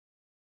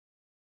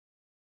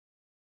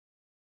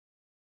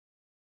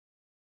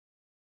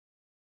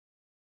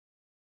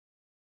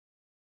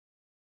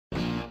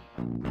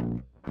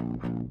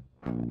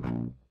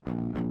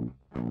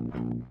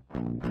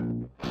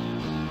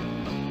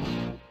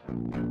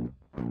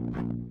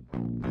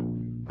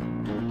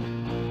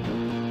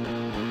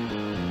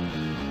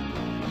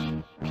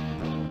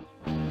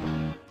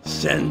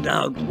Send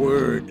out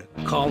word,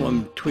 call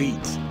 'em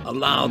tweets,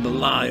 allow the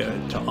liar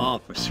to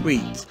offer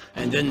sweets,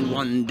 and then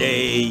one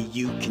day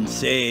you can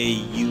say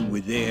you were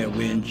there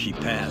when she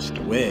passed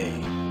away.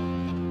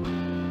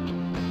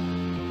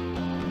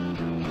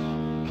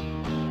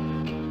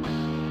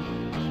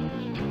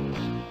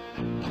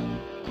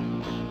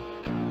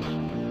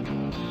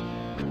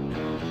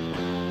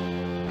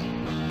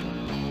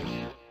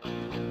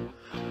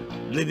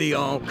 Livy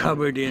all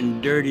covered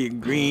in dirty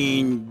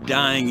green,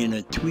 dying in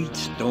a tweet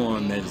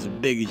storm as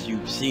big as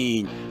you've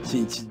seen.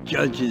 Since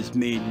judges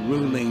made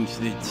rulings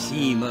that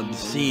seem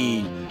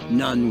obscene,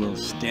 none will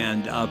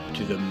stand up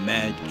to the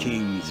Mad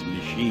King's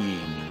machine.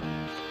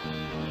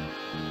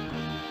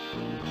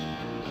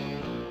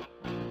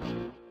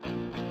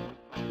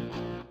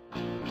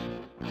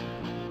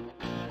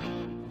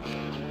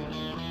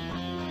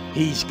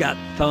 He's got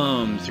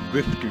thumbs,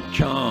 grifter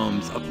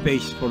charms, a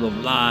face full of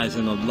lies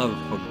and a love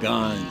for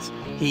guns.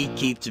 He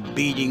keeps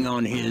beating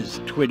on his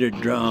Twitter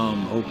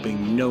drum,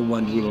 hoping no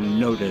one will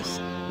notice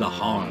the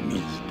harm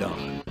he's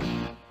done.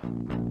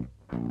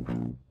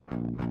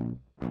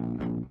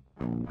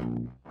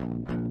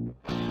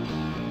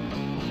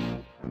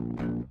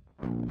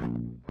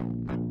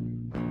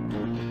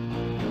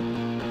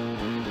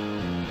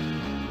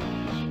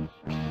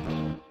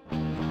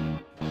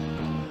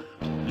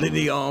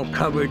 Livy all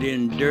covered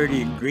in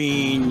dirty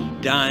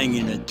green, dying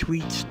in a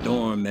tweet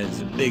storm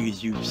as big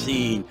as you've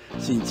seen.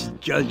 Since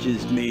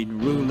judges made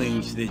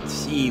rulings that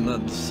seem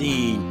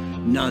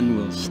obscene, none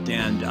will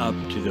stand up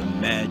to the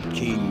Mad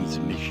King's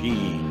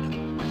machine.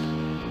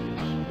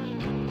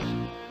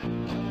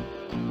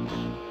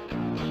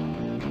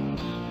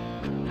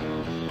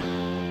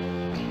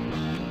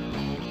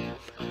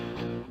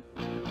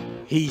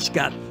 He's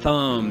got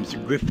thumbs,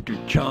 grifter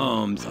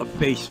charms, a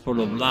face full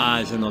of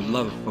lies and a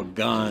love for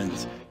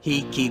guns.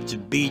 He keeps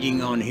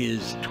beating on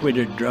his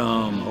Twitter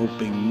drum,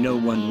 hoping no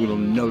one will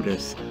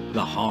notice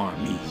the harm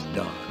he's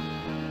done.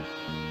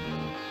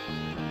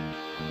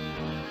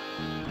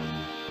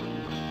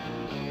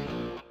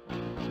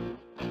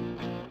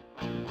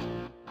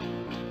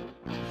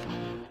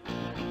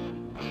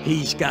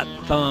 He's got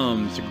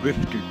thumbs,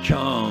 grifter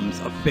charms,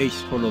 a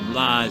face full of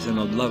lies and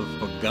a love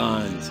for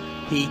guns.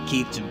 He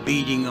keeps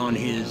beating on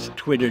his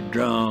Twitter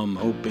drum,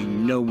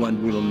 hoping no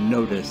one will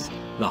notice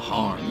the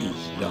harm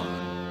he's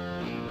done.